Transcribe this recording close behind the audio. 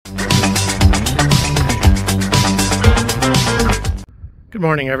Good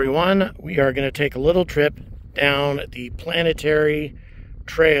morning, everyone. We are going to take a little trip down the Planetary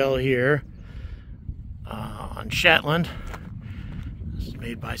Trail here on Shetland. This is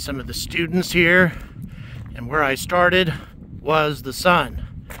made by some of the students here, and where I started was the sun,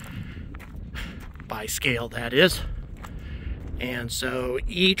 by scale that is. And so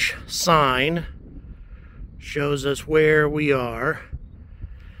each sign shows us where we are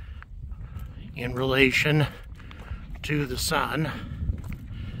in relation to the sun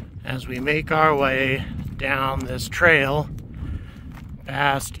as we make our way down this trail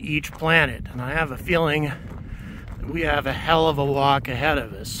past each planet. And I have a feeling that we have a hell of a walk ahead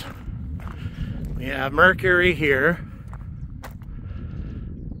of us. We have Mercury here.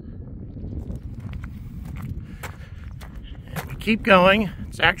 And we keep going.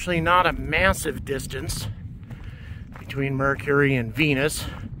 It's actually not a massive distance between Mercury and Venus,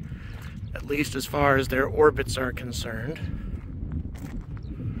 at least as far as their orbits are concerned.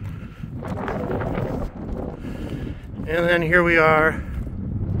 And then here we are,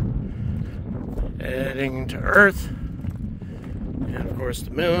 heading to Earth, and of course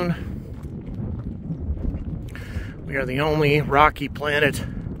the Moon. We are the only rocky planet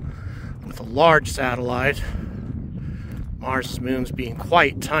with a large satellite, Mars' moons being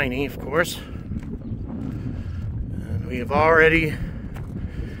quite tiny, of course. And we have already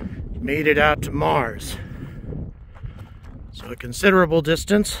made it out to Mars. So a considerable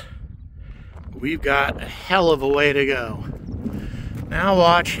distance. We've got a hell of a way to go. Now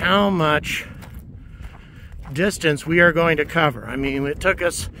watch how much distance we are going to cover. I mean, it took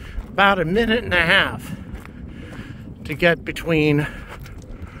us about a minute and a half to get between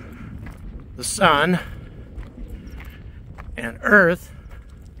the sun and Earth,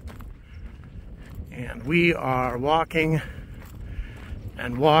 and we are walking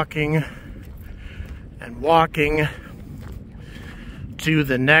and walking and walking to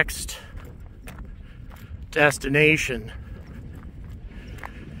the next destination.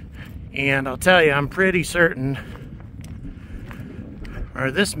 And I'll tell you, I'm pretty certain,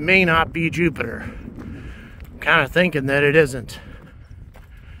 or this may not be Jupiter. I'm kind of thinking that it isn't.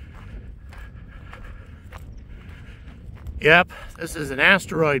 Yep, this is an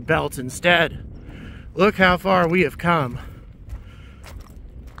asteroid belt instead. Look how far we have come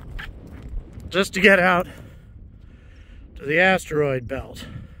just to get out to the asteroid belt.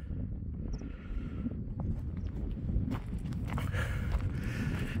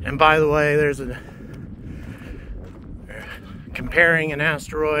 And by the way, comparing an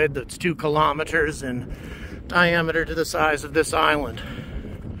asteroid that's 2 kilometers in diameter to the size of this island.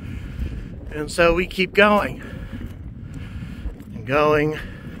 And so we keep going and going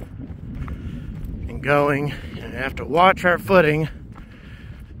and going, and have to watch our footing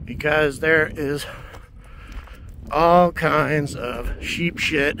because there is all kinds of sheep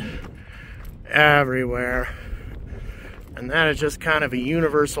shit everywhere. And that is just kind of a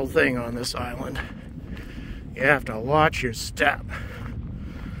universal thing on this island. You have to watch your step,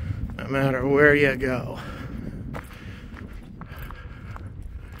 no matter where you go.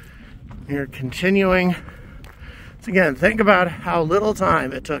 You're continuing. So again, think about how little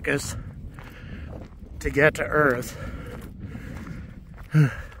time it took us to get to Earth. And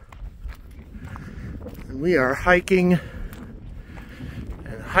we are hiking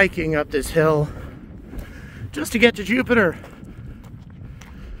and hiking up this hill just to get to Jupiter.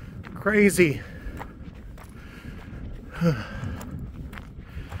 Crazy.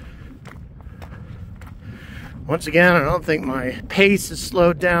 Once again, I don't think my pace has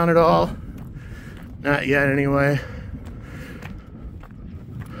slowed down at all. Not yet, anyway.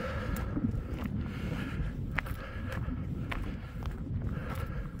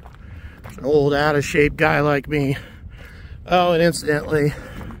 An old, out-of-shape guy like me. Oh, and incidentally,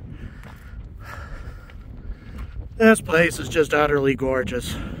 this place is just utterly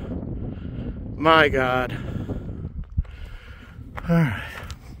gorgeous. My God. Alright.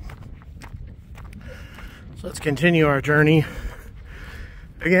 So let's continue our journey.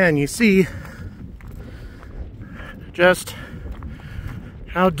 Again, you see just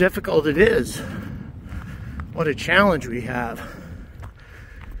how difficult it is. What a challenge we have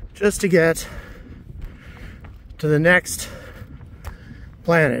just to get to the next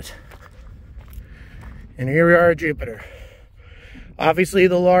planet. And here we are at Jupiter. Obviously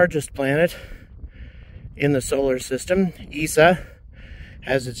the largest planet in the solar system. ESA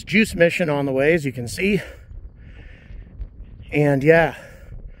has its JUICE mission on the way, as you can see. And yeah,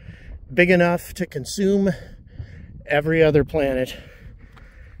 big enough to consume every other planet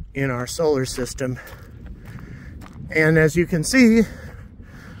in our solar system. And as you can see,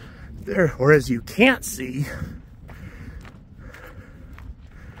 there, or as you can't see,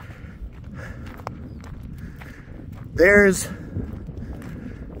 there's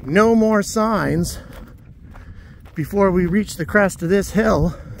no more signs before we reach the crest of this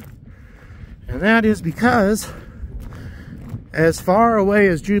hill. And that is because as far away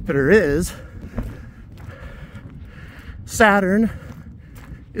as Jupiter is, Saturn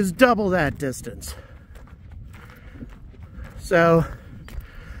is double that distance. So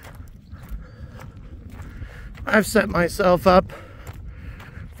I've set myself up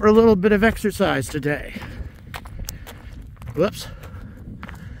for a little bit of exercise today. Whoops.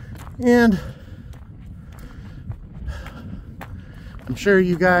 And I'm sure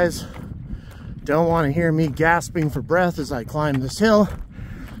you guys don't want to hear me gasping for breath as I climb this hill,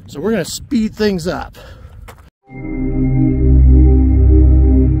 so we're going to speed things up.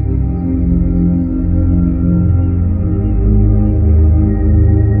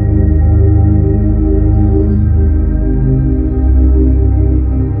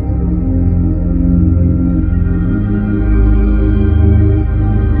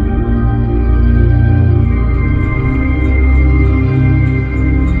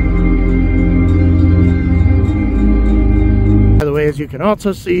 As you can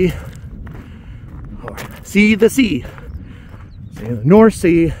also see the sea, see the North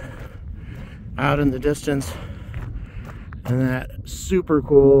Sea out in the distance, and that super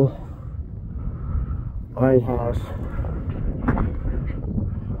cool lighthouse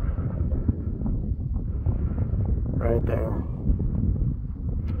right there.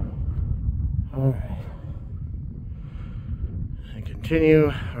 All right, and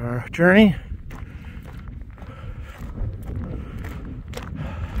continue our journey.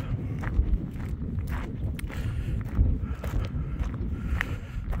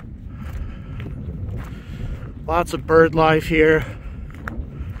 Lots of bird life here,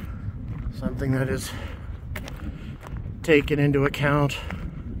 something that is taken into account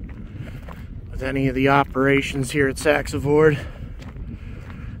with any of the operations here at Saxavord.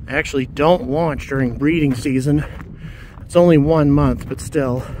 They actually don't launch during breeding season. It's only 1 month, but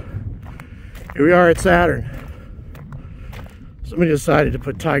still. Here we are at Saturn. Somebody decided to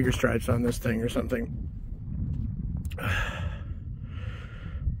put tiger stripes on this thing or something.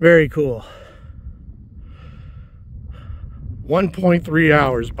 Very cool. 1.3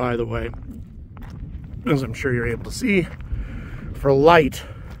 hours, by the way, as I'm sure you're able to see, for light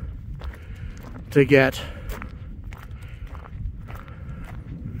to get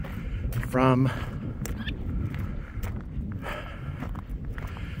from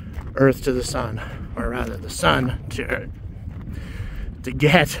Earth to the sun, or rather the sun to Earth, to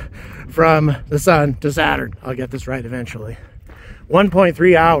get from the sun to Saturn. I'll get this right eventually.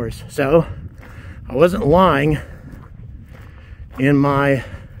 1.3 hours, so I wasn't lying in my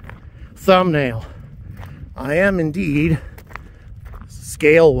thumbnail. I am indeed,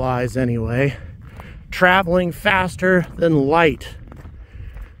 scale-wise anyway, traveling faster than light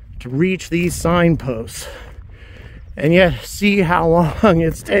to reach these signposts. And yet, see how long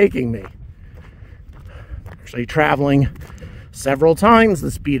it's taking me. Actually traveling several times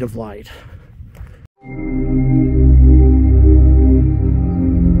the speed of light.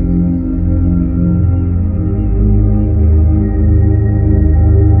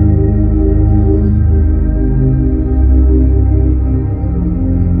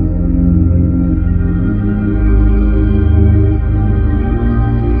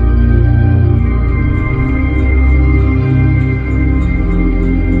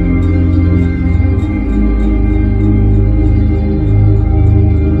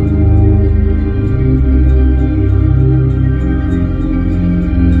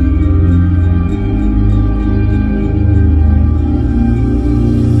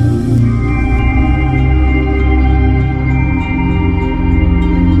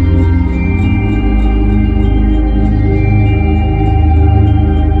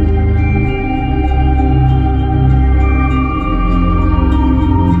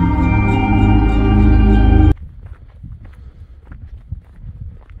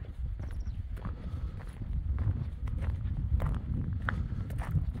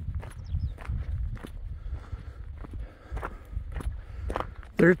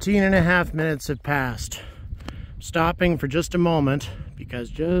 "13.5 minutes have passed. Stopping for just a moment because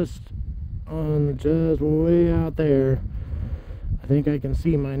just way out there, I think I can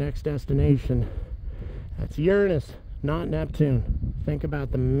see my next destination. That's Uranus, not Neptune. Think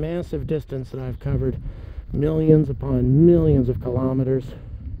about the massive distance that I've covered, millions upon millions of kilometers.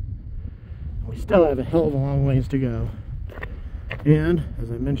 We still have a hell of a long ways to go. And, as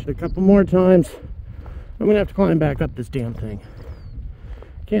I mentioned a couple more times, I'm going to have to climb back up this damn thing.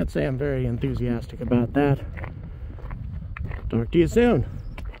 Can't say I'm very enthusiastic about that. Talk to you soon.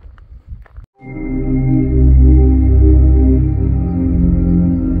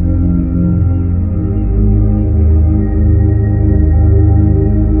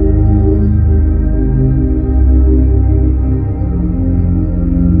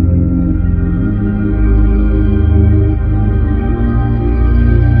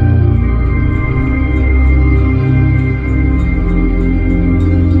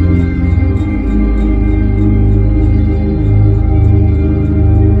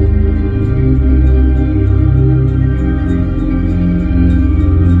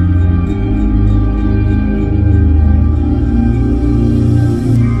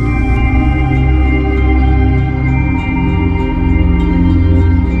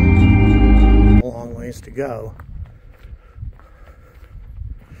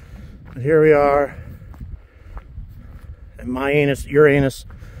 But here we are. And my anus, your anus,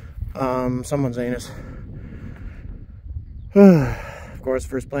 someone's anus. Of course,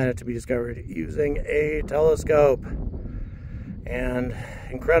 first planet to be discovered using a telescope. And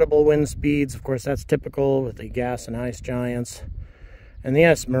incredible wind speeds. Of course, that's typical with the gas and ice giants. And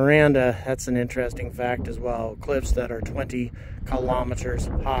yes, Miranda, that's an interesting fact as well. Cliffs that are 20 kilometers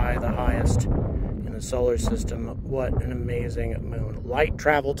high, the highest in the solar system. What an amazing moon. Light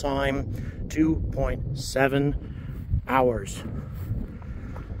travel time, 2.7 hours.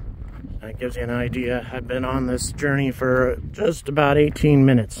 That gives you an idea. I've been on this journey for just about 18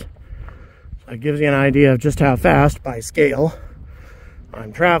 minutes. So it gives you an idea of just how fast, by scale,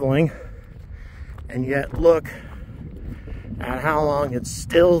 I'm traveling. And yet, look at how long it's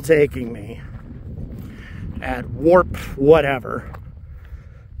still taking me at warp whatever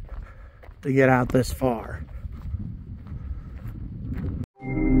to get out this far.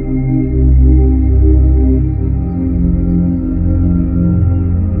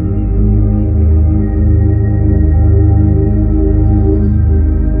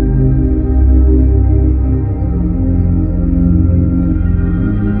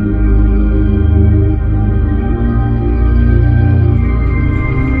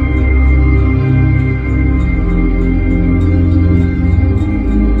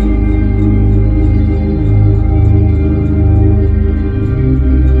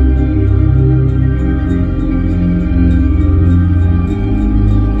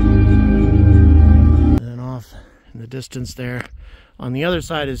 Distance there. On the other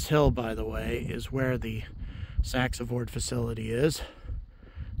side of this hill, by the way, is where the Saxavord facility is.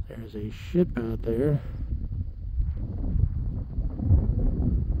 There's a ship out there.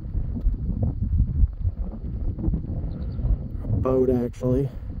 A boat, actually.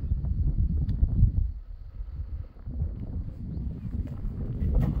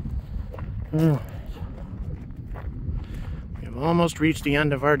 All right. We've almost reached the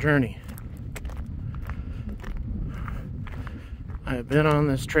end of our journey. I've been on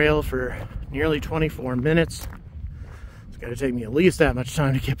this trail for nearly 24 minutes. It's going to take me at least that much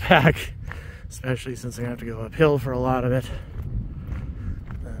time to get back, especially since I have to go uphill for a lot of it.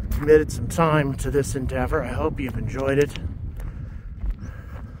 I've committed some time to this endeavor. I hope you've enjoyed it.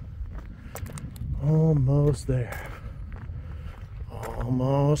 Almost there.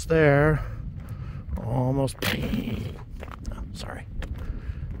 Almost there. Almost. Oh, sorry.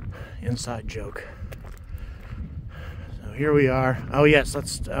 Inside joke. Here we are. Oh yes,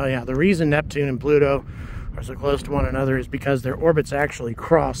 the reason Neptune and Pluto are so close to one another is because their orbits actually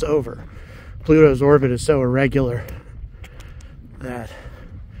cross over. Pluto's orbit is so irregular that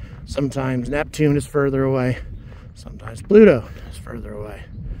sometimes Neptune is further away, sometimes Pluto is further away.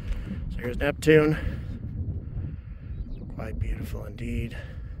 So here's Neptune. Quite beautiful indeed.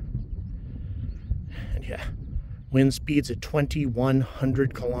 And yeah, wind speeds at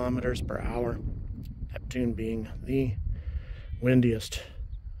 2,100 kilometers per hour. Neptune being the windiest,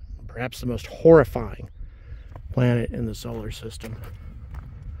 perhaps the most horrifying planet in the solar system.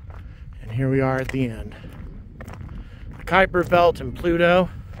 And here we are at the end. The Kuiper Belt and Pluto,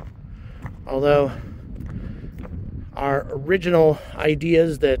 although our original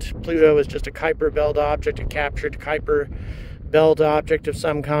ideas that Pluto is just a Kuiper Belt object, a captured Kuiper Belt object of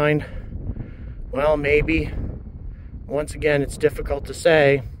some kind, well, maybe. Once again, it's difficult to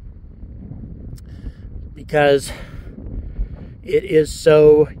say because it is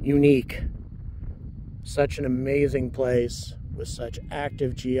so unique. Such an amazing place with such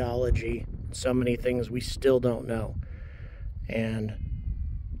active geology, so many things we still don't know. And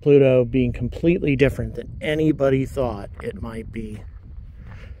Pluto being completely different than anybody thought it might be.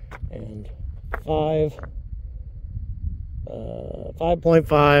 And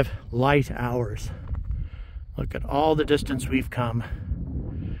 5.5 light hours. Look at all the distance we've come.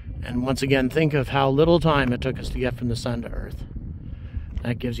 And once again, think of how little time it took us to get from the sun to Earth.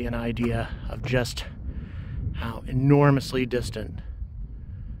 That gives you an idea of just how enormously distant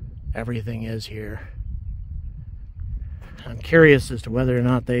everything is here. I'm curious as to whether or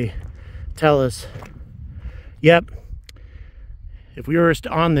not they tell us, yep, if we were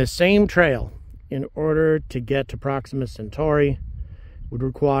on this same trail, in order to get to Proxima Centauri, would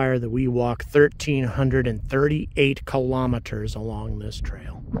require that we walk 1,338 kilometers along this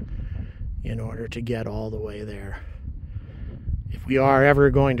trail in order to get all the way there. If we are ever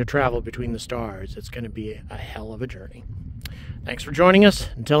going to travel between the stars, it's going to be a hell of a journey. Thanks for joining us.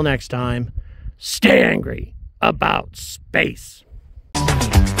 Until next time, stay angry about space.